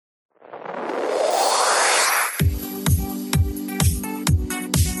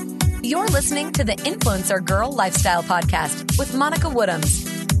listening to the Influencer Girl Lifestyle Podcast with Monica Woodhams.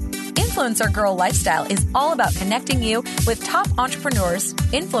 Influencer Girl Lifestyle is all about connecting you with top entrepreneurs,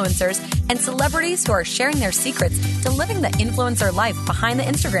 influencers, and celebrities who are sharing their secrets to living the influencer life behind the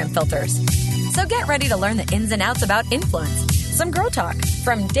Instagram filters. So get ready to learn the ins and outs about influence, some girl talk,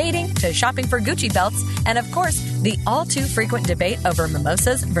 from dating to shopping for Gucci belts, and of course, the all too frequent debate over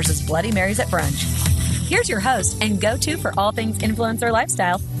mimosas versus Bloody Marys at brunch. Here's your host and go-to for all things influencer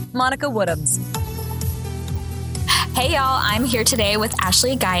lifestyle, Monica Woodhams. Hey y'all, I'm here today with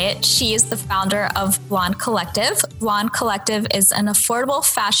Ashley Guyatt. She is the founder of Blonde Collective. Blonde Collective is an affordable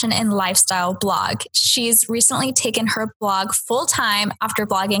fashion and lifestyle blog. She's recently taken her blog full-time after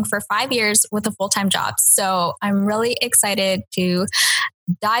blogging for 5 years with a full-time job. So I'm really excited to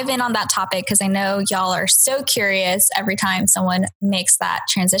dive in on that topic because I know y'all are so curious every time someone makes that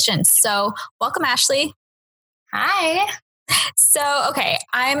transition. So welcome, Ashley. Hi. So, okay,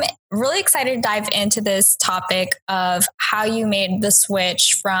 I'm really excited to dive into this topic of how you made the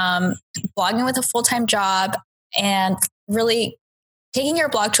switch from blogging with a full-time job and really taking your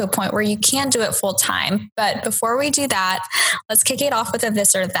blog to a point where you can do it full-time. But before we do that, let's kick it off with a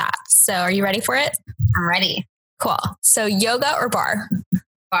this or that. So are you ready for it? I'm ready. Cool. So yoga or bar?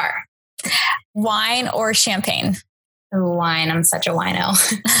 Bar. Wine or champagne? Wine. I'm such a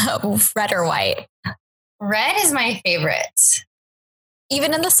wino. Red or white? Red is my favorite.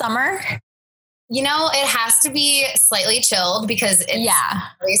 Even in the summer? You know, it has to be slightly chilled because it's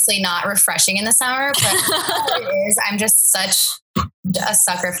obviously not refreshing in the summer, but it is. I'm just such a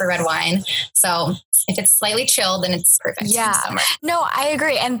sucker for red wine. So if it's slightly chilled, then it's perfect. Yeah. In the summer. No, I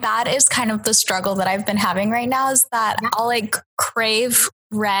agree. And that is kind of the struggle that I've been having right now is that I'll like crave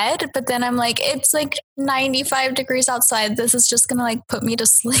red, but then I'm like, it's like 95 degrees outside. This is just going to like put me to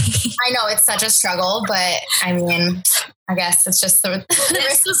sleep. I know it's such a struggle, but I mean, I guess it's just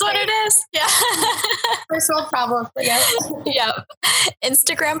this is what it is. Yeah. First world problem, I guess. Yep.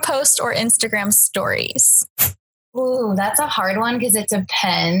 Instagram post or Instagram stories? Ooh, that's a hard one because it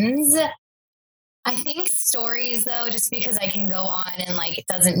depends. I think stories though, just because I can go on and like, it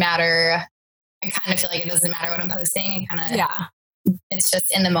doesn't matter. I kind of feel like it doesn't matter what I'm posting. It's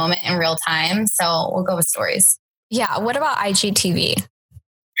just in the moment in real time. So we'll go with stories. Yeah. What about IGTV?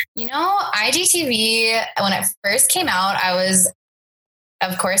 You know, IGTV, when it first came out, I was,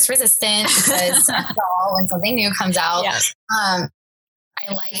 of course, resistant because when something new comes out,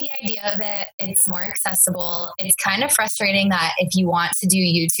 I like the idea of it. It's more accessible. It's kind of frustrating that if you want to do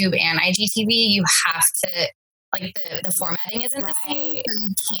YouTube and IGTV, you have to, like, the formatting isn't the same. So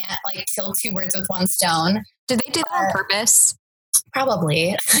you can't, like, kill two birds with one stone. Did they do that on purpose?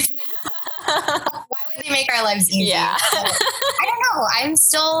 Probably. Why would they make our lives easy? Yeah. So, I don't know. I'm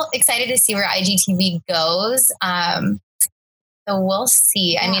still excited to see where IGTV goes. So we'll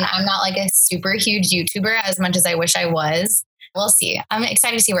see. I mean, I'm not like a super huge YouTuber as much as I wish I was. We'll see. I'm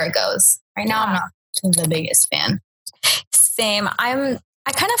excited to see where it goes. Right now, I'm not the biggest fan. Same.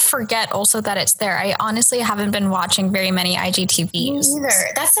 I kind of forget also that it's there. I honestly haven't been watching very many IGTVs. Me neither.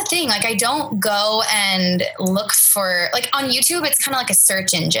 That's the thing. Like, I don't go and look for, like, on YouTube, it's kind of like a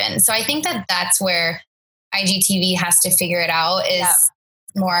search engine. So I think that that's where IGTV has to figure it out is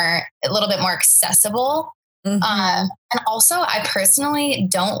a little bit more accessible. Mm-hmm. And also, I personally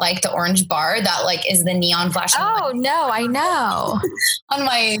don't like the orange bar that like is the neon flashing. Oh no, I know. On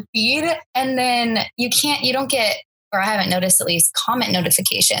my feed, and then you don't get, or I haven't noticed at least, comment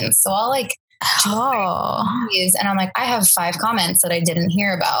notifications. So I'll like, and I'm like, I have 5 comments that I didn't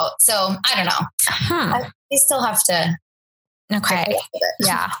hear about. So I don't know. They still have to. Okay.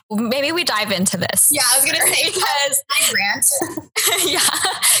 Yeah. Maybe we dive into this. Yeah, I was going to say because I rant. Yeah.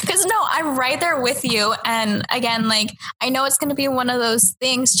 Because no, I'm right there with you. And again, like, I know it's going to be one of those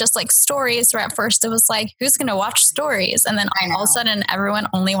things, just like stories, where at first it was like, who's going to watch stories? And then all of a sudden everyone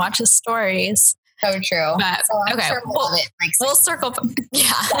only watches stories. So true. But, so okay. Sure we'll circle.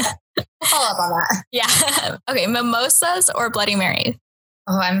 Yeah. We'll follow up on that. Yeah. Okay. Mimosas or Bloody Mary?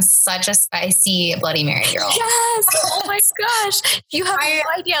 Oh, I'm such a spicy Bloody Mary girl. Yes. Oh my gosh. You have no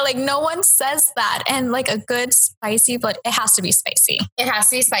idea. Like, no one says that. And like a good spicy, but it has to be spicy. It has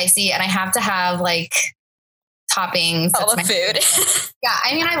to be spicy. And I have to have like toppings. All the food. Yeah.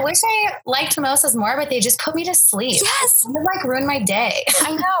 I mean, I wish I liked mimosas more, but they just put me to sleep. Yes. It would like ruin my day.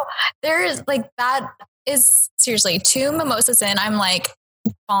 I know. There's like, that is seriously 2 mimosas in. I'm like,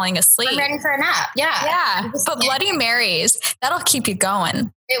 falling asleep. I'm ready for a nap. Yeah. Yeah. But Bloody Marys, that'll keep you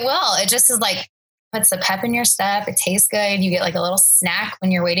going. It will. It just is like, puts the pep in your step. It tastes good. You get like a little snack when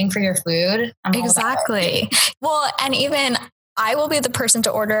you're waiting for your food. Exactly. Well, and even I will be the person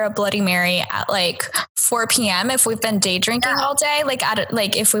to order a Bloody Mary at like 4 p.m. if we've been day drinking all day,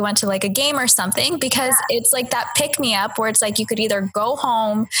 like if we went to like a game or something, because it's like that pick me up where it's like you could either go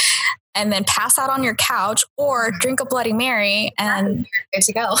home and then pass out on your couch or drink a Bloody Mary and you're good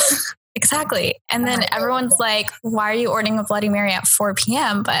to go. Exactly. And then everyone's like, why are you ordering a Bloody Mary at 4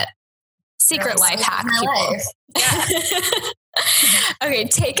 p.m.? But secret life hack, people. Yeah. Okay.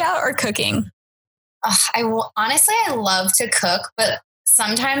 Takeout or cooking? Honestly, I love to cook, but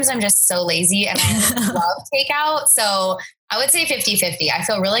sometimes I'm just so lazy and I love takeout. So I would say 50-50. I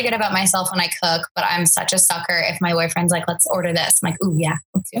feel really good about myself when I cook, but I'm such a sucker if my boyfriend's like, let's order this. I'm like, ooh, yeah.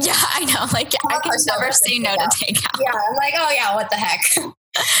 Yeah, I know. Like, I can never say no to takeout. Yeah, I'm like, oh yeah, what the heck?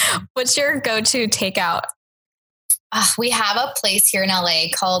 What's your go-to takeout? We have a place here in LA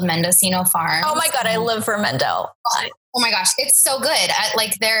called Mendocino Farm. Oh my God, I live for Mendo. Oh my gosh, it's so good.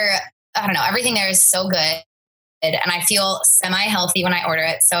 I don't know, everything there is so good. And I feel semi-healthy when I order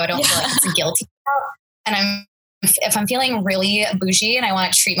it. So I don't feel like it's a guilty. And if I'm feeling really bougie and I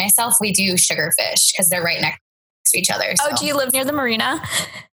want to treat myself, we do sugarfish because they're right next to each other. So. Oh, do you live near the marina?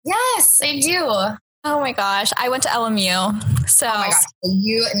 Yes, I do. Oh my gosh. I went to LMU. So oh my gosh.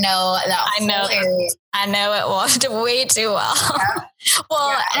 You know that I know. Area. I know it walked way too well. Yeah.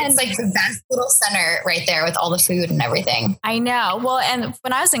 Well, and it's like the best little center right there with all the food and everything. I know. Well, and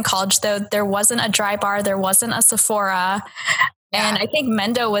when I was in college though, there wasn't a dry bar. There wasn't a Sephora. Yeah. And I think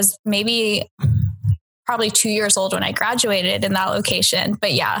Mendo was maybe probably 2 years old when I graduated in that location.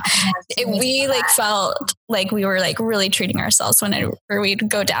 But yeah, we like felt like we were like really treating ourselves whenever we'd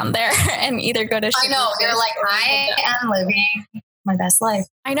go down there and either go to. I know. You're like, I am living my best life.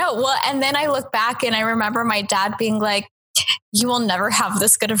 I know. Well, and then I look back and I remember my dad being like, you will never have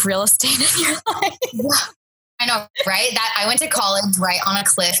this good of real estate in your life. I know, right? That I went to college right on a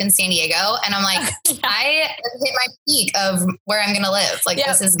cliff in San Diego and I'm like, I hit my peak of where I'm going to live. Like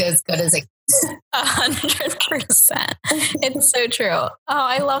this is as good as it 100%. It's so true. Oh,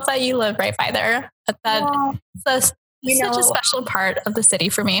 I love that you live right by there. It's such a special part of the city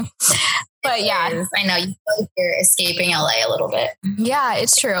for me. But yeah, I know you feel like you're escaping LA a little bit. Yeah,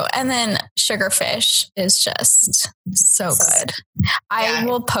 it's true. And then sugarfish is just so good. I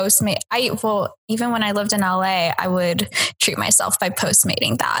will even when I lived in LA, I would treat myself by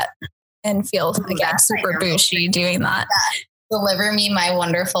postmating that and feel again super bougie doing that. Yeah. Deliver me my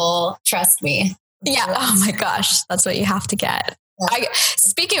wonderful, trust me. Yeah. Oh my gosh. That's what you have to get. Yeah.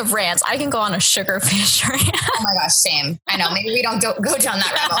 Speaking of rants, I can go on a sugarfish rant. Oh my gosh, same. I know. Maybe we don't go down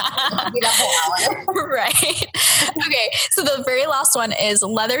that rabbit hole. Right. Okay. So the very last one is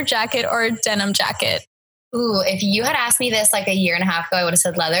leather jacket or denim jacket. Ooh, if you had asked me this like a year and a half ago, I would have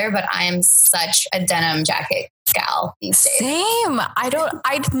said leather, but I am such a denim jacket gal these days. Same.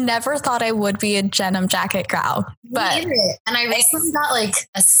 I'd never thought I would be a denim jacket gal, but and I recently got like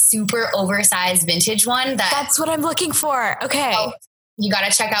a super oversized vintage one. That's what I'm looking for. Okay. You got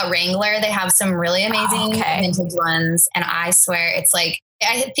to check out Wrangler. They have some really amazing vintage ones. And I swear it's like,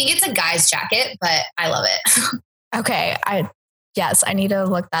 I think it's a guy's jacket, but I love it. Okay. I need to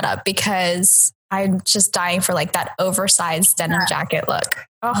look that up because I'm just dying for like that oversized denim jacket look.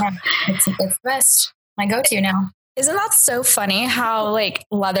 Oh, it's the best. My go-to now. Isn't that so funny how like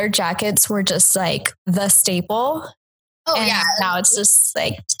leather jackets were just like the staple? Oh and yeah. Now it's just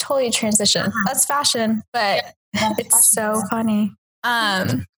like totally transition. That's fashion, but it's so funny.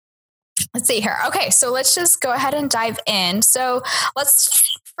 Let's see here. Okay. So let's just go ahead and dive in. So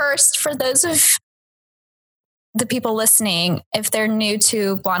let's first, for those of the people listening, if they're new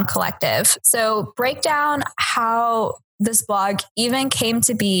to Blonde Collective, so break down how this blog even came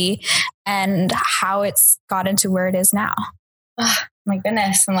to be and how it's got into where it is now. Oh, my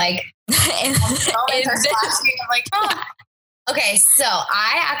goodness. I'm like, I'm like, oh. Okay. So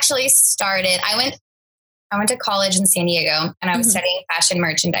I actually started, I went to college in San Diego and I was studying fashion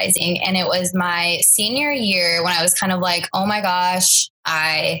merchandising, and it was my senior year when I was kind of like, oh my gosh,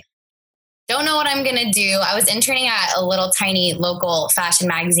 I don't know what I'm going to do. I was interning at a little tiny local fashion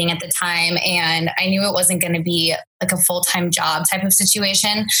magazine at the time, and I knew it wasn't going to be like a full-time job type of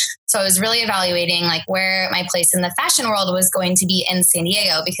situation. So I was really evaluating like where my place in the fashion world was going to be in San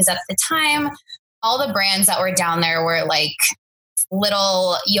Diego, because at the time, all the brands that were down there were like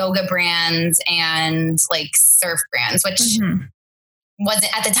little yoga brands and like surf brands, which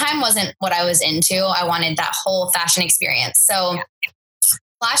wasn't at the time wasn't what I was into. I wanted that whole fashion experience. So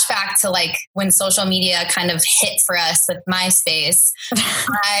flashback to like when social media kind of hit for us with MySpace,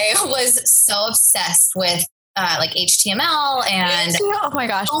 I was so obsessed with like HTML and oh my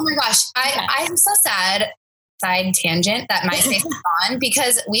gosh. I'm so sad. Side tangent that MySpace was on,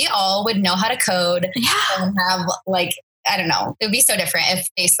 because we all would know how to code and have like, I don't know, it would be so different if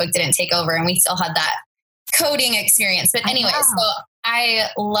Facebook didn't take over and we still had that coding experience. But anyway, so I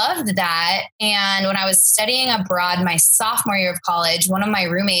loved that. And when I was studying abroad my sophomore year of college, one of my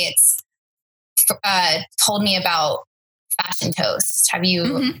roommates told me about Fashion Toast. Have you?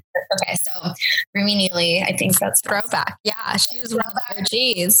 Okay, so Rumi Neely, I think that's throwback. Yeah, she was one of the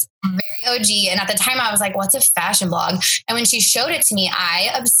OGs. Very OG. And at the time I was like, what's a fashion blog? And when she showed it to me, I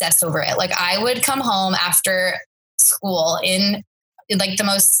obsessed over it. Like I would come home after school in like the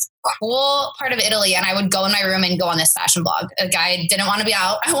most cool part of Italy, and I would go in my room and go on this fashion blog. Like I didn't want to be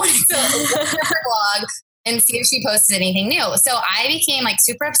out. I wanted to look at her blog and see if she posted anything new. So I became like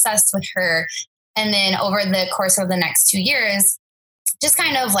super obsessed with her. And then over the course of the next 2 years, just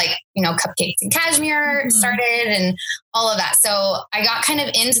kind of like, you know, Cupcakes and Cashmere started and all of that. So I got kind of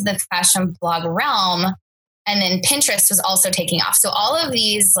into the fashion blog realm, and then Pinterest was also taking off. So all of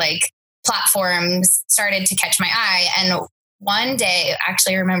these like platforms started to catch my eye. And one day,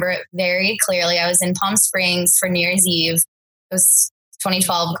 actually remember it very clearly, I was in Palm Springs for New Year's Eve. It was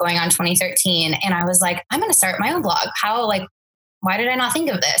 2012 going on 2013. And I was like, I'm going to start my own blog. Why did I not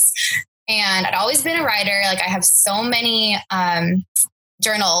think of this? And I'd always been a writer. Like I have so many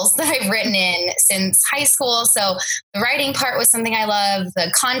journals that I've written in since high school. So the writing part was something I loved.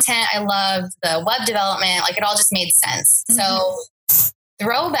 The content I loved. The web development, like it all just made sense. So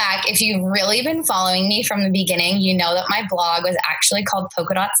throwback, if you've really been following me from the beginning, you know that my blog was actually called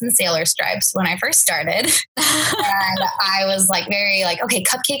Polka Dots and Sailor Stripes when I first started. And I was like very like, okay,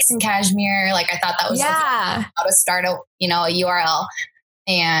 Cupcakes and Cashmere. Like I thought that was how to start a URL.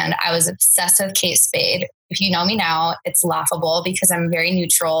 And I was obsessed with Kate Spade. If you know me now, it's laughable because I'm very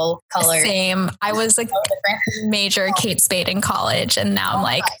neutral color. Same. I was like major Kate Spade in college, and now I'm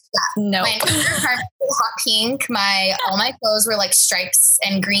like, no. My apartment was hot pink. All my clothes were like stripes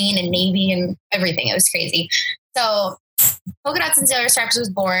and green and navy and everything. It was crazy. So Polka Dots and Sailor Stripes was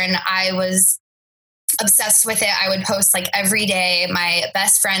born. I was obsessed with it. I would post like every day. My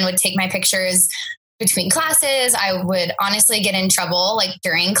best friend would take my pictures between classes. I would honestly get in trouble like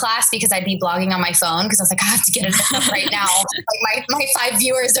during class because I'd be blogging on my phone because I was like, I have to get it up right now. Like my 5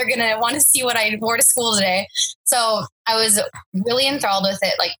 viewers are going to want to see what I wore to school today. So I was really enthralled with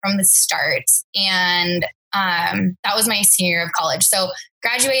it like from the start. And that was my senior year of college. So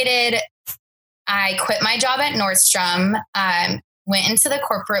graduated, I quit my job at Nordstrom, went into the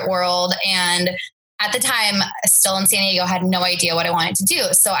corporate world, and at the time, still in San Diego, had no idea what I wanted to do.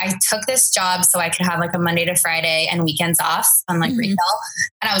 So I took this job so I could have like a Monday to Friday and weekends off, unlike retail.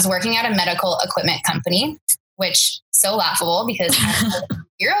 And I was working at a medical equipment company, which so laughable because I have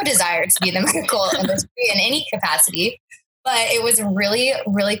zero desire to be in the medical industry in any capacity. But it was really,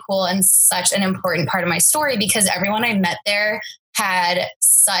 really cool and such an important part of my story because everyone I met there had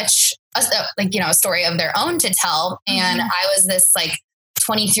such a story of their own to tell. And I was this like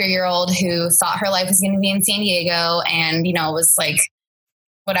 23-year-old who thought her life was going to be in San Diego and, was like,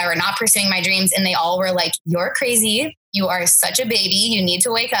 whatever, not pursuing my dreams. And they all were like, you're crazy. You are such a baby. You need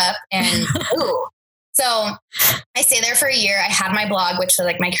to wake up. And ooh. So I stayed there for a year. I had my blog, which was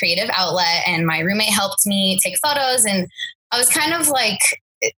like my creative outlet, and my roommate helped me take photos. And I was kind of like,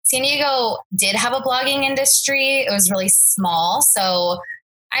 San Diego did have a blogging industry. It was really small. So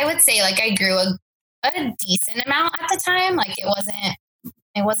I would say like I grew a decent amount at the time. Like it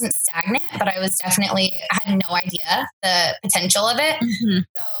wasn't stagnant, but I had no idea the potential of it.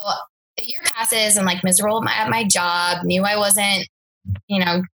 So the year passes and like miserable at my job, knew I wasn't,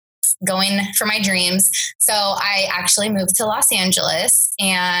 going for my dreams. So I actually moved to Los Angeles.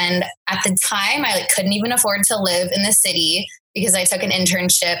 And at the time I couldn't even afford to live in the city because I took an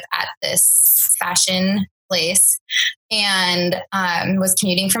internship at this fashion place and was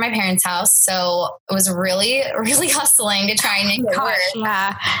commuting from my parents' house. So it was really, really hustling to try and make it work.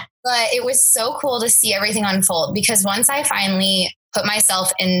 Yeah. But it was so cool to see everything unfold because once I finally put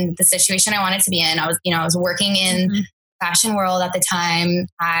myself in the situation I wanted to be in, I was working in the fashion world at the time.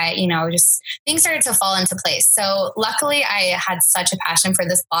 Just things started to fall into place. So luckily I had such a passion for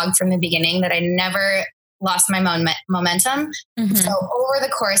this blog from the beginning that I never lost my momentum. So over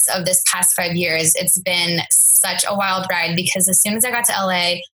the course of this past 5 years, it's been such a wild ride because as soon as I got to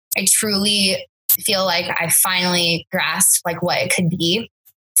LA, I truly feel like I finally grasped like what it could be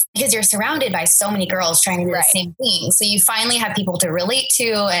because you're surrounded by so many girls trying to do the same thing. So you finally have people to relate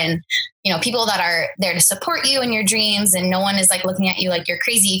to and, people that are there to support you in your dreams. And no one is like looking at you like you're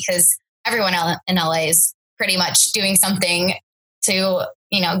crazy because everyone in LA is pretty much doing something to,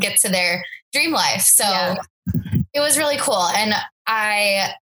 get to their dream life. So it was really cool. And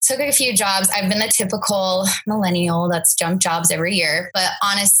I took a few jobs. I've been the typical millennial that's jumped jobs every year, but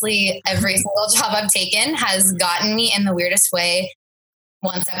honestly, every single job I've taken has gotten me in the weirdest way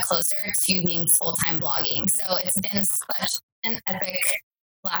one step closer to being full-time blogging. So it's been such an epic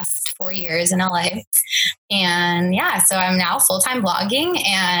last 4 years in LA. And yeah, so I'm now full-time blogging,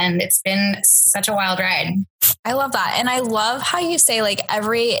 and it's been such a wild ride. I love that. And I love how you say like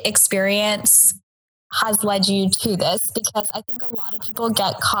every experience has led you to this, because I think a lot of people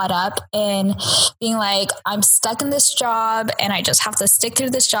get caught up in being like, I'm stuck in this job and I just have to stick through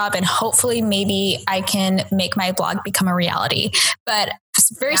this job and hopefully maybe I can make my blog become a reality. But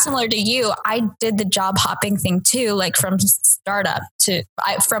very similar to you, I did the job hopping thing too, like from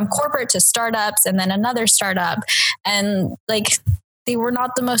corporate to startups and then another startup. And like, they were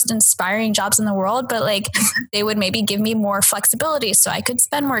not the most inspiring jobs in the world, but like they would maybe give me more flexibility so I could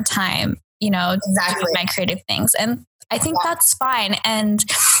spend more time, doing my creative things. And I think that's fine. And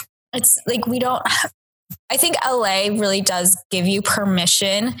it's like, I think LA really does give you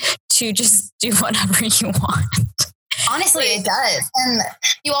permission to just do whatever you want. Honestly, it does. And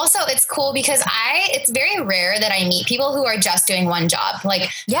you also, it's cool because it's very rare that I meet people who are just doing one job. Like,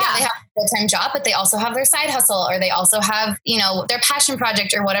 they have a full-time job, but they also have their side hustle, or they also have, their passion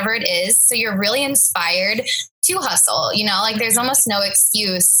project or whatever it is. So you're really inspired to hustle, like there's almost no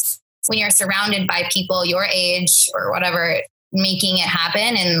excuse when you're surrounded by people your age or whatever, making it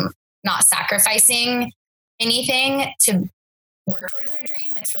happen and not sacrificing anything to work towards their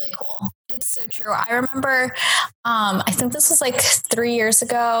dream. It's really cool. It's so true. I remember, I think this was like 3 years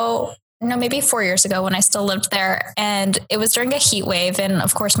ago. No, maybe 4 years ago when I still lived there, and it was during a heat wave. And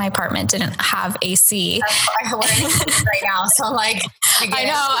of course my apartment didn't have AC. I'm right now. So I'm like, I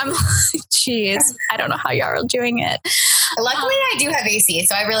know. I'm like, geez, I don't know how y'all are doing it. Luckily I do have AC,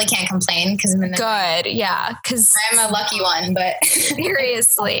 so I really can't complain because I'm in the good. Yeah. Cause I'm a lucky one, but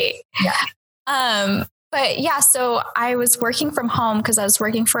seriously. Yeah. But yeah, so I was working from home because I was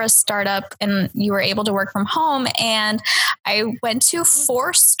working for a startup, and you were able to work from home. And I went to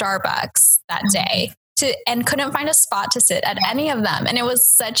 4 Starbucks that day and couldn't find a spot to sit at any of them. And it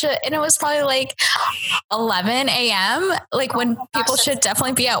was and it was probably like 11 a.m., like when people should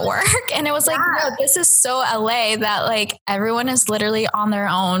definitely be at work. And it was like, no, this is so LA that like everyone is literally on their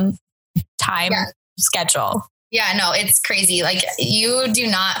own time schedule. Yeah, no, it's crazy. Like you do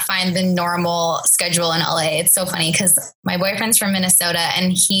not find the normal schedule in LA. It's so funny because my boyfriend's from Minnesota,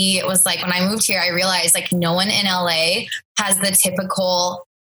 and he was like, when I moved here, I realized like no one in LA has the typical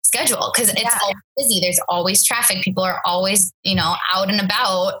schedule because it's always busy. There's always traffic. People are always, out and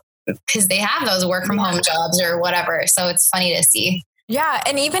about because they have those work from home jobs or whatever. So it's funny to see. Yeah.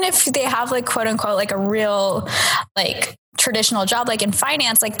 And even if they have like, quote unquote, like a real, like traditional job, like in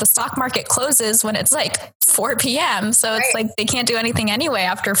finance, like the stock market closes when it's like 4 p.m. So it's like, they can't do anything anyway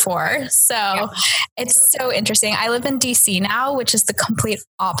after 4. So it's so interesting. I live in DC now, which is the complete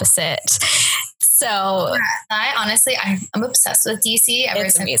opposite. So I'm obsessed with DC ever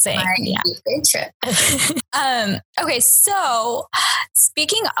since my trip. Okay. So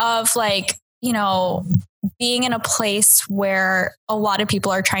speaking of like, being in a place where a lot of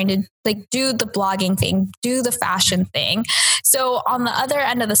people are trying to like do the blogging thing, do the fashion thing. So on the other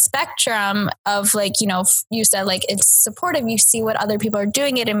end of the spectrum of like, you said like it's supportive, you see what other people are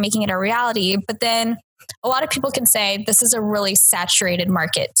doing it and making it a reality. But then a lot of people can say this is a really saturated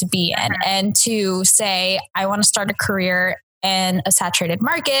market to be in, and to say, I want to start a career in a saturated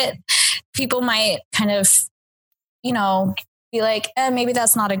market. People might kind of, be like, maybe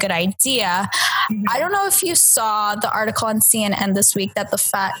that's not a good idea. Mm-hmm. I don't know if you saw the article on CNN this week that the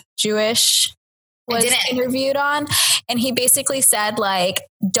fat Jewish was interviewed on. And he basically said like,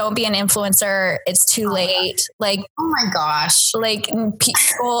 don't be an influencer. It's too late. Like, oh my gosh. Like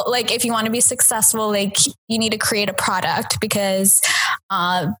people, like if you want to be successful, like you need to create a product because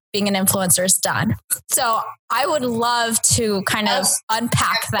being an influencer is done. So I would love to kind of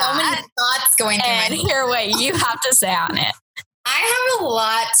unpack that. So many thoughts going through and hear what you have to say on it. I have a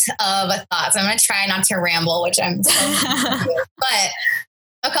lot of thoughts. I'm going to try not to ramble, which I'm so but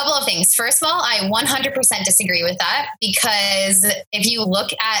a couple of things. First of all, I 100% disagree with that, because if you look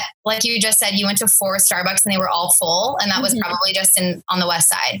at, like you just said, you went to 4 Starbucks and they were all full, and that was probably just on the West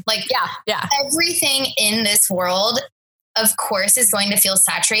Side. Like, everything in this world, of course, is going to feel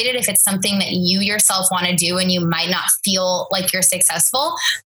saturated if it's something that you yourself want to do and you might not feel like you're successful.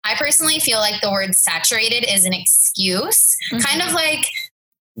 I personally feel like the word saturated is an excuse, kind of like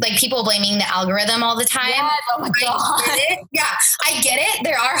people blaming the algorithm all the time. Yes, oh my God. I get it.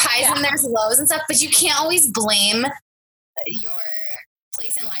 There are highs and there's lows and stuff, but you can't always blame your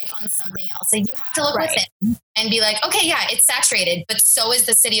place in life on something else. Like you have to look within and be like, okay, yeah, it's saturated, but so is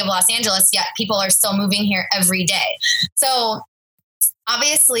the city of Los Angeles, yet people are still moving here every day. So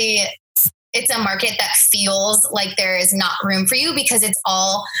obviously it's a market that feels like there is not room for you because it's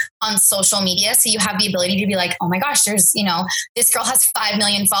all on social media. So you have the ability to be like, oh my gosh, there's, this girl has 5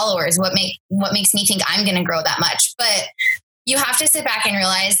 million followers. What makes me think I'm going to grow that much? But you have to sit back and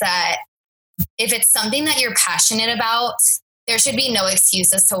realize that if it's something that you're passionate about, there should be no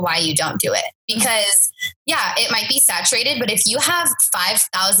excuse as to why you don't do it. Because it might be saturated, but if you have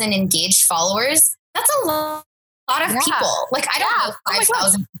 5,000 engaged followers, that's a lot of people. Like, I don't know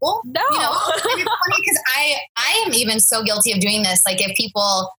 5,000 people. No. It's funny because I am even so guilty of doing this. Like, if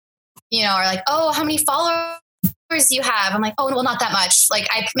people, are like, oh, how many followers do you have? I'm like, oh, well, not that much. Like,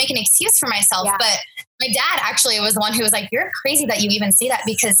 I make an excuse for myself. But my dad actually was the one who was like, you're crazy that you even say that,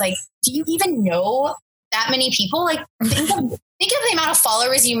 because like, do you even know that many people? Like, think of the amount of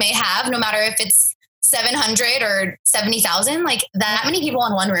followers you may have, no matter if it's 700 or 70,000. Like, that many people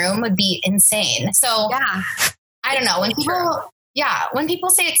in one room would be insane. So I don't know, when people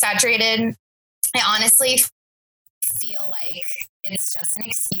say it's saturated, I honestly feel like it's just an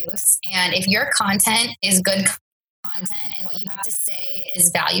excuse. And if your content is good content and what you have to say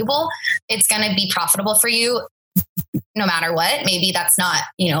is valuable, it's going to be profitable for you no matter what. Maybe that's not,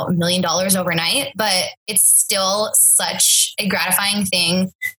 $1 million overnight, but it's still such a gratifying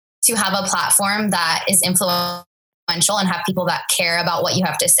thing to have a platform that is influential and have people that care about what you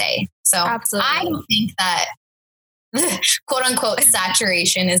have to say. So absolutely. I don't think that quote unquote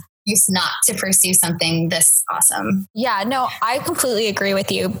saturation is used not to pursue something this awesome. Yeah, no, I completely agree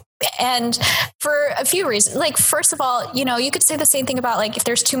with you. And for a few reasons, like, first of all, you could say the same thing about like, if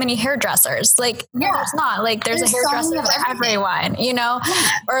there's too many hairdressers, like, no, there's not, like, there's a hairdresser for everyone,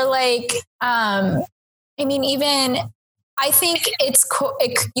 or like, even I think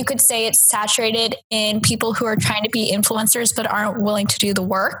you could say it's saturated in people who are trying to be influencers, but aren't willing to do the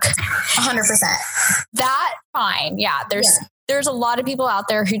work. 100%. That fine. Yeah. There's a lot of people out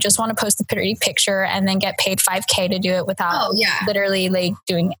there who just want to post a pretty picture and then get paid $5,000 to do it without literally like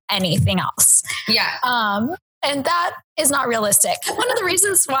doing anything else. Yeah. And that is not realistic. One of the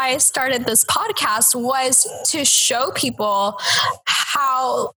reasons why I started this podcast was to show people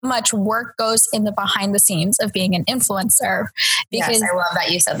how much work goes in the behind the scenes of being an influencer. Because I love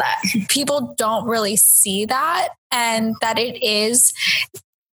that you said that. People don't really see that, and that it is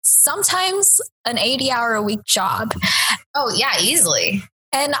sometimes an 80-hour-a-week job. Oh, yeah, easily.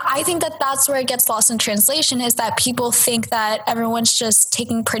 And I think that that's where it gets lost in translation, is that people think that everyone's just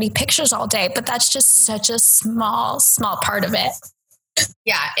taking pretty pictures all day, but that's just such a small part of it.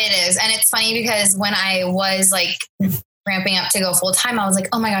 Yeah, it is. And it's funny because when I was like ramping up to go full time, I was like,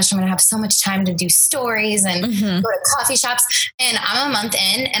 oh my gosh, I'm going to have so much time to do stories and go to coffee shops. And I'm a month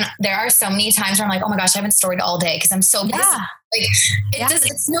in, and there are so many times where I'm like, oh my gosh, I haven't storied all day because I'm so busy. Like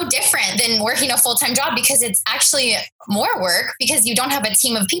it's no different than working a full-time job, because it's actually more work because you don't have a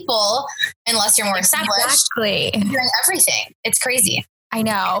team of people unless you're more established. Exactly. Doing everything. It's crazy. I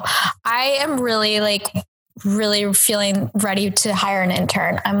know. I am really feeling ready to hire an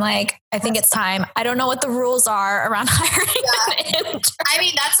intern. I'm like, I think it's time. I don't know what the rules are around hiring an intern. I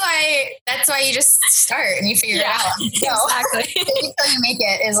mean, that's why you just start and you figure it out. So, exactly. Until you make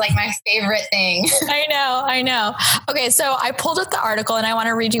it is like my favorite thing. I know. Okay. So I pulled up the article and I want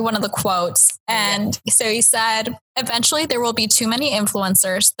to read you one of the quotes. And so he said, eventually there will be too many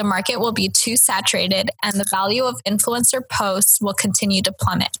influencers. The market will be too saturated, and the value of influencer posts will continue to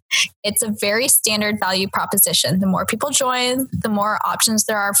plummet. It's a very standard value proposition. The more people join, the more options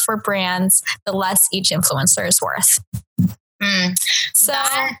there are for brands, the less each influencer is worth. So,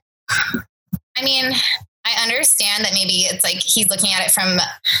 I mean, I understand that maybe it's like he's looking at it from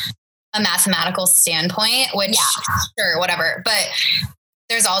a mathematical standpoint, which sure, whatever. But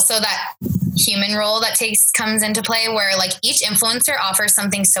there's also that human role that comes into play, where like each influencer offers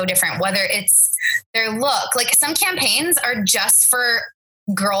something so different, whether it's their look. Like some campaigns are just for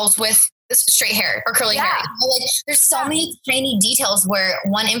girls with straight hair or curly hair. Like there's so many tiny details where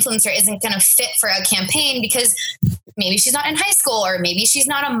one influencer isn't going to fit for a campaign because maybe she's not in high school, or maybe she's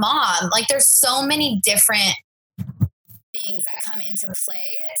not a mom. Like there's so many different things that come into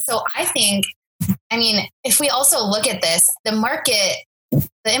play. So I think, I mean, if we also look at this,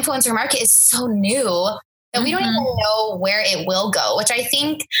 the influencer market is so new that we don't even know where it will go, which I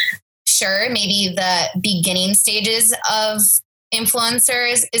think, sure, maybe the beginning stages of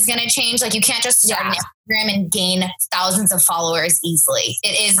influencers is going to change. Like you can't just start an Instagram and gain thousands of followers easily.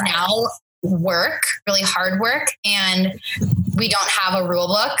 It is now work, really hard work. And we don't have a rule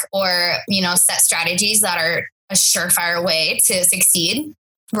book or, set strategies that are a surefire way to succeed.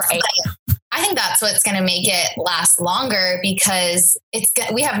 Right. But I think that's what's going to make it last longer, because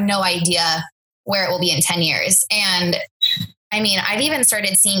we have no idea where it will be in 10 years. And I mean, I've even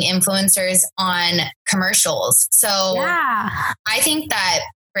started seeing influencers on commercials. So I think that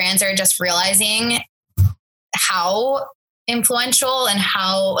brands are just realizing how influential and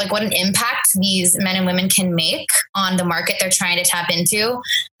how, like, what an impact these men and women can make on the market they're trying to tap into,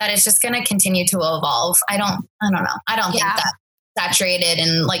 that it's just going to continue to evolve. I don't know. I don't think that saturated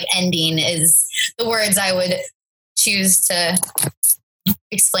and like ending is the words I would choose to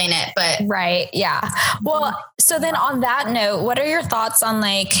explain it, but right. Yeah. Well, so then on that note, what are your thoughts on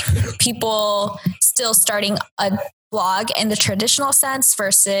like people still starting a blog in the traditional sense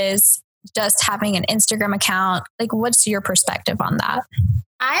versus just having an Instagram account? Like, what's your perspective on that?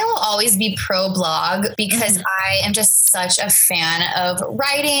 I will always be pro blog because I am just such a fan of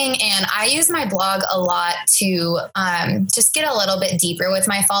writing, and I use my blog a lot to just get a little bit deeper with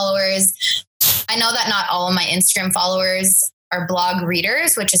my followers. I know that not all of my Instagram followers are blog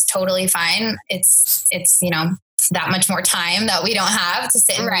readers, which is totally fine. It's that much more time that we don't have to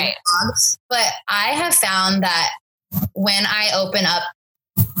sit and read a blog. But I have found that when I open up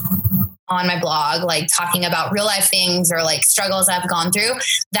on my blog, like talking about real life things or like struggles I've gone through,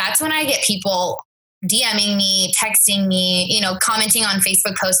 that's when I get people DMing me, texting me, commenting on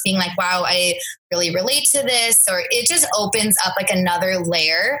Facebook posts being like, wow, I really relate to this. Or it just opens up like another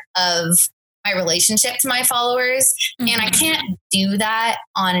layer of my relationship to my followers. And I can't do that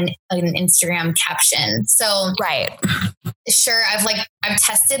on an Instagram caption. So sure, I've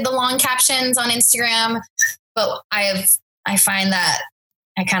tested the long captions on Instagram, but I find that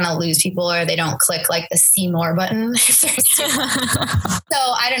I kind of lose people, or they don't click like the see more button. So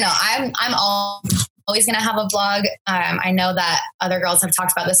I don't know. I'm always going to have a blog. I know that other girls have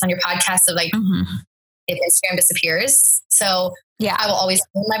talked about this on your podcast of like, if Instagram disappears. So I will always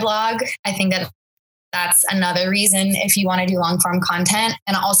own my blog. I think that that's another reason if you want to do long form content.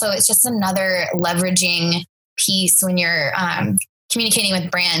 And also it's just another leveraging piece when you're communicating with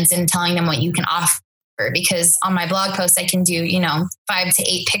brands and telling them what you can offer. Because on my blog post, I can do, 5 to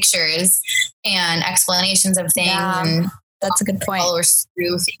 8 pictures and explanations of things. Yeah, and that's a good point. Followers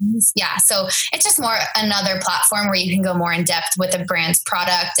through things. Yeah. So it's just more another platform where you can go more in depth with a brand's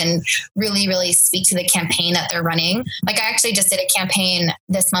product and really, really speak to the campaign that they're running. Like I actually just did a campaign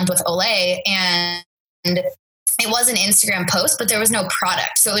this month with Olay, and it was an Instagram post, but there was no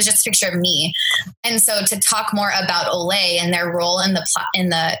product. So it was just a picture of me. And so to talk more about Olay and their role in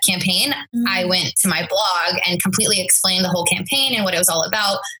the campaign, I went to my blog and completely explained the whole campaign and what it was all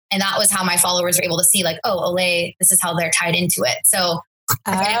about. And that was how my followers were able to see like, oh, Olay, this is how they're tied into it. So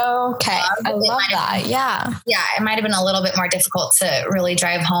okay. I love that. Yeah. Yeah. It might've been a little bit more difficult to really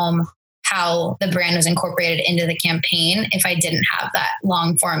drive home how the brand was incorporated into the campaign if I didn't have that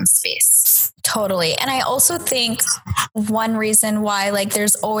long form space. Totally. And I also think one reason why like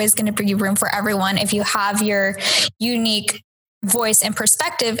there's always going to be room for everyone if you have your unique voice and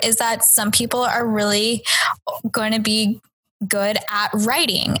perspective is that some people are really going to be good at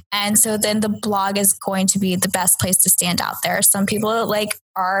writing. And so then the blog is going to be the best place to stand out there. Some people like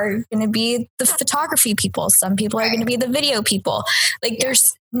are going to be the photography people. Some people are going to be the video people. Like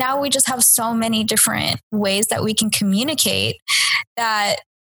now we just have so many different ways that we can communicate that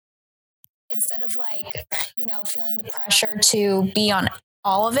instead of like, feeling the pressure to be on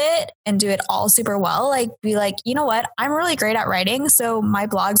all of it and do it all super well, like be like, you know what, I'm really great at writing. So my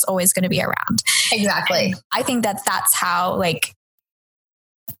blog's always going to be around. Exactly. And I think that that's how like,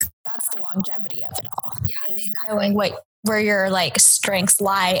 that's the longevity of it all. Yeah. Exactly. Knowing where your like strengths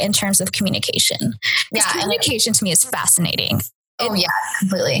lie in terms of communication. Because communication to me is fascinating.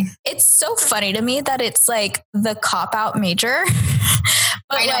 Completely. It's so funny to me that it's like the cop-out major,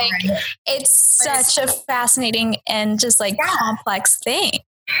 but I know, right? It's such a fascinating and just like complex thing.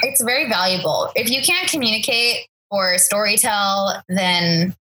 It's very valuable. If you can't communicate or storytell,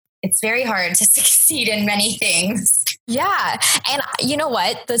 then it's very hard to succeed in many things. Yeah. And you know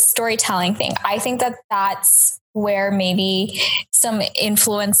what? The storytelling thing, I think that that's where maybe some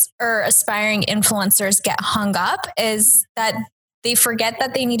influence or aspiring influencers get hung up is that they forget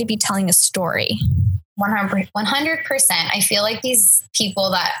that they need to be telling a story. 100%. I feel like these people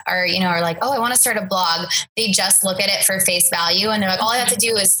that are, are like, oh, I want to start a blog. They just look at it for face value. And they're like, all I have to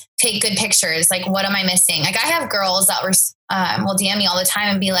do is take good pictures. Like, what am I missing? Like I have girls that will DM me all the time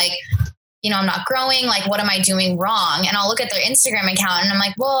and be like, I'm not growing. Like, what am I doing wrong? And I'll look at their Instagram account and I'm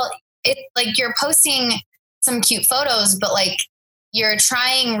like, well, you're posting some cute photos, but like, you're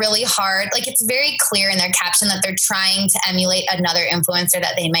trying really hard. Like it's very clear in their caption that they're trying to emulate another influencer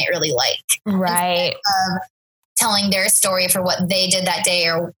that they might really like. Right. Telling their story for what they did that day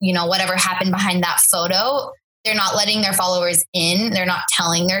or, whatever happened behind that photo. they're not letting their followers in. They're not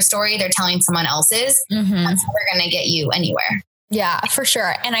telling their story. They're telling someone else's. That's never going to get you anywhere. Yeah, for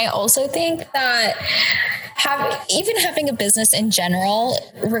sure. And I also think that having a business in general,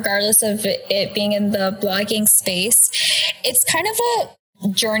 regardless of it being in the blogging space, it's kind of a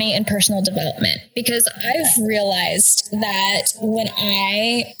journey in personal development, because I've realized that when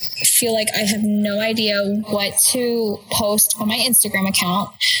I feel like I have no idea what to post on my Instagram account,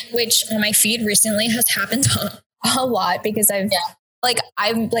 which on my feed recently has happened a lot, because I'm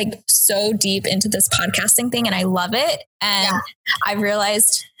like so deep into this podcasting thing and I love it. And I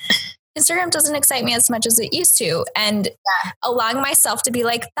realized Instagram doesn't excite me as much as it used to. And allowing myself to be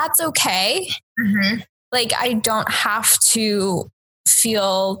like, that's okay. Like, I don't have to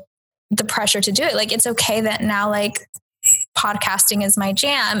feel the pressure to do it. Like, it's okay that now, like, podcasting is my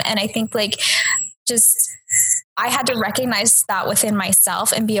jam. And I think like, just, I had to recognize that within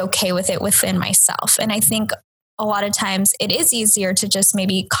myself and be okay with it within myself. And I think a lot of times it is easier to just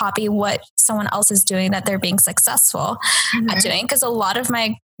maybe copy what someone else is doing that they're being successful at doing. Because a lot of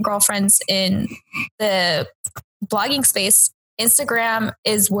my girlfriends in the blogging space, Instagram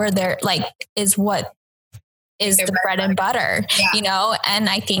is where they're like, is what is the bread and butter, you know? And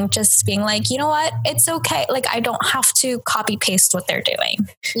I think just being like, you know what, it's okay. Like, I don't have to copy paste what they're doing.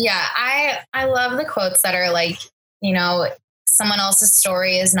 Yeah. I love the quotes that are like, you know, someone else's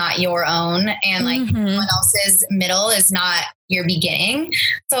story is not your own, and like someone else's middle is not your beginning.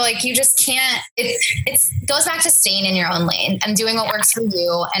 So like, you just can't, it goes back to staying in your own lane and doing what works for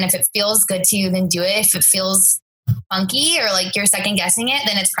you. And if it feels good to you, then do it. If it feels funky or like you're second guessing it,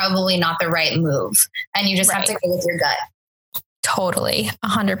 then it's probably not the right move. And you just have to go with your gut. Totally.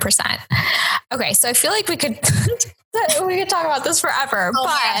 100%. Okay. So I feel like we could talk about this forever, but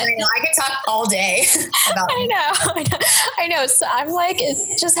I could talk all day about it. I know. So I'm like,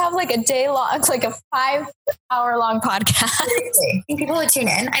 just have like a day long, like a 5-hour long podcast. Seriously. I think people would tune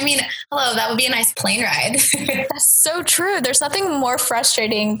in. I mean, hello, that would be a nice plane ride. That's so true. There's nothing more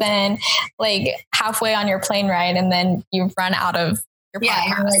frustrating than like halfway on your plane ride and then you run out of your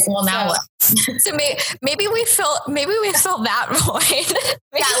podcast. You're like, well, now what? So maybe we fill that void.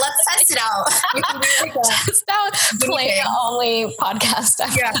 Let's test it out. We can do like test out plane only podcast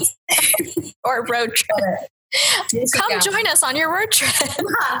or road trip. Come join us on your road trip.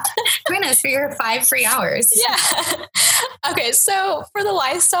 Join us for your 5 free hours. Yeah. Okay. So for the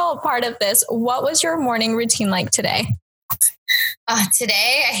lifestyle part of this, what was your morning routine like today?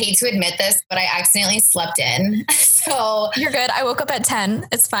 Today, I hate to admit this, but I accidentally slept in. So you're good. I woke up at 10.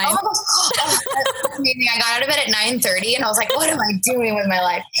 It's fine. Oh my gosh. I got out of bed at 9:30 and I was like, what am I doing with my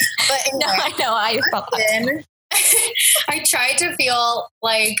life? But anyway, no, I know. I felt that. I tried to feel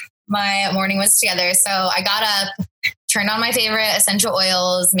like my morning was together. So I got up, turned on my favorite essential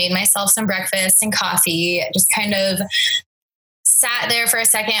oils, made myself some breakfast and coffee, just kind of sat there for a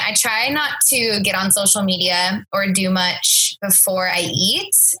second. I try not to get on social media or do much before I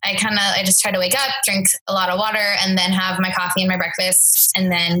eat. I just try to wake up, drink a lot of water, and then have my coffee and my breakfast,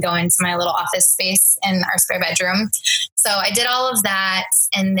 and then go into my little office space in our spare bedroom. So I did all of that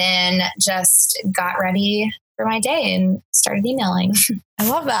and then just got ready for my day and started emailing. I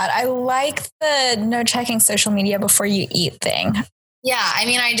love that. I like the no checking social media before you eat thing. Yeah. I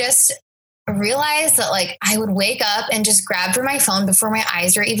mean, I just realized that like I would wake up and just grab for my phone before my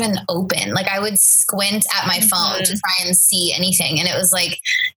eyes were even open. Like I would squint at my phone to try and see anything. And it was like,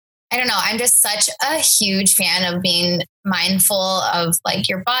 I don't know. I'm just such a huge fan of being mindful of like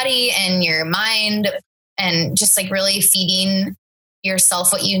your body and your mind and just like really feeding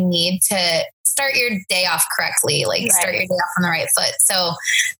yourself what you need to start your day off correctly, start your day off on the right foot. So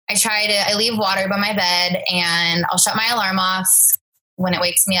I leave water by my bed and I'll shut my alarm off when it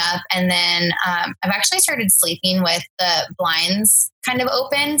wakes me up. And then I've actually started sleeping with the blinds kind of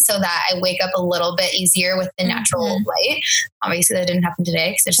open so that I wake up a little bit easier with the natural light. Obviously that didn't happen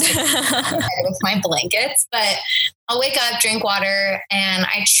today because I just with my blankets, but I'll wake up, drink water, and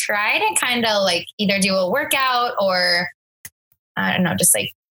I try to kind of like either do a workout or I don't know, just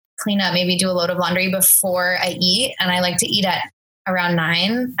like clean up, maybe do a load of laundry before I eat. And I like to eat at around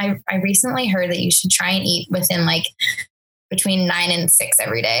 9. I recently heard that you should try and eat within like between 9 and 6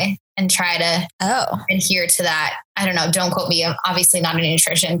 every day and try to adhere to that. I don't know. Don't quote me. I'm obviously not a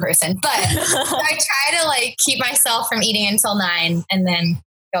nutrition person, but I try to like keep myself from eating until 9 and then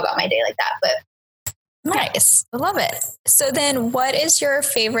go about my day like that. But Nice. I love it. So then what is your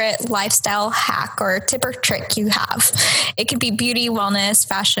favorite lifestyle hack or tip or trick you have? It could be beauty, wellness,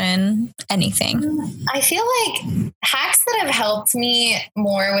 fashion, anything. I feel like hacks that have helped me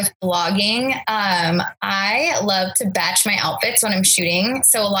more with blogging. I love to batch my outfits when I'm shooting.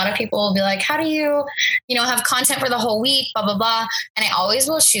 So a lot of people will be like, how do you have content for the whole week, blah, blah, blah. And I always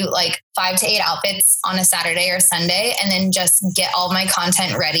will shoot like 5 to 8 outfits on a Saturday or Sunday and then just get all my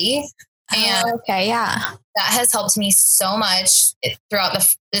content ready. And that has helped me so much throughout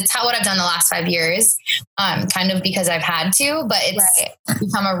it's what I've done the last 5 years, kind of because I've had to, but it's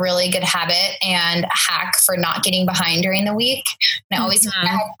become a really good habit and a hack for not getting behind during the week. And I always have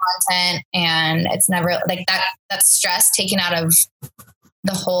content, and it's never like that stress taken out of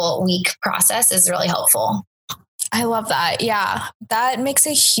the whole week process is really helpful. I love that. Yeah, that makes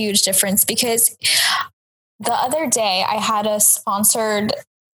a huge difference, because the other day I had a sponsored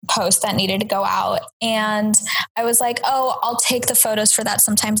post that needed to go out, and I was like, oh, I'll take the photos for that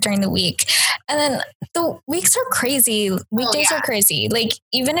sometimes during the week. And then the weeks are crazy. Weekdays are crazy. Like,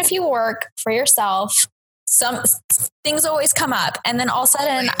 even if you work for yourself, some things always come up. And then all of a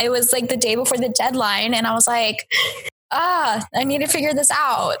sudden it was like the day before the deadline, and I was like, I need to figure this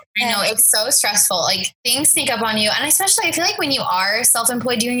out. I know, it's so stressful. Like, things sneak up on you. And especially, I feel like when you are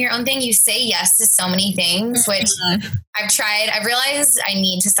self-employed doing your own thing, you say yes to so many things, which I've realized I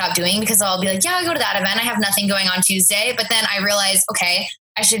need to stop doing, because I'll be like, yeah, I'll go to that event. I have nothing going on Tuesday. But then I realize, okay,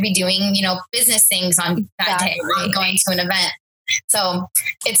 I should be doing, business things on that day, not going to an event. So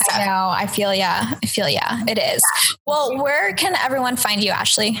it's tough. I know. I feel it is. Well, where can everyone find you,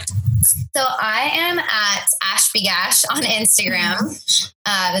 Ashley? So I am at Ashbegash on Instagram.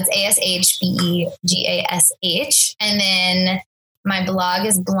 That's ASHBEGASH. And then my blog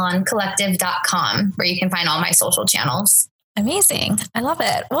is blondecollective.com, where you can find all my social channels. Amazing. I love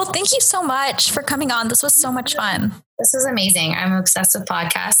it. Well, thank you so much for coming on. This was so much fun. This was amazing. I'm obsessed with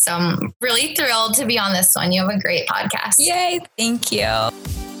podcasts, so I'm really thrilled to be on this one. You have a great podcast. Yay. Thank you.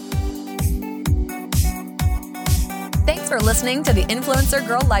 Thanks for listening to the Influencer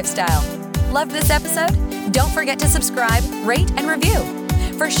Girl Lifestyle. Loved this episode? Don't forget to subscribe, rate, and review.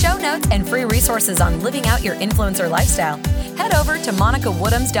 For show notes and free resources on living out your influencer lifestyle, head over to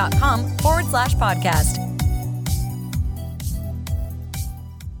monicawoodhams.com/podcast.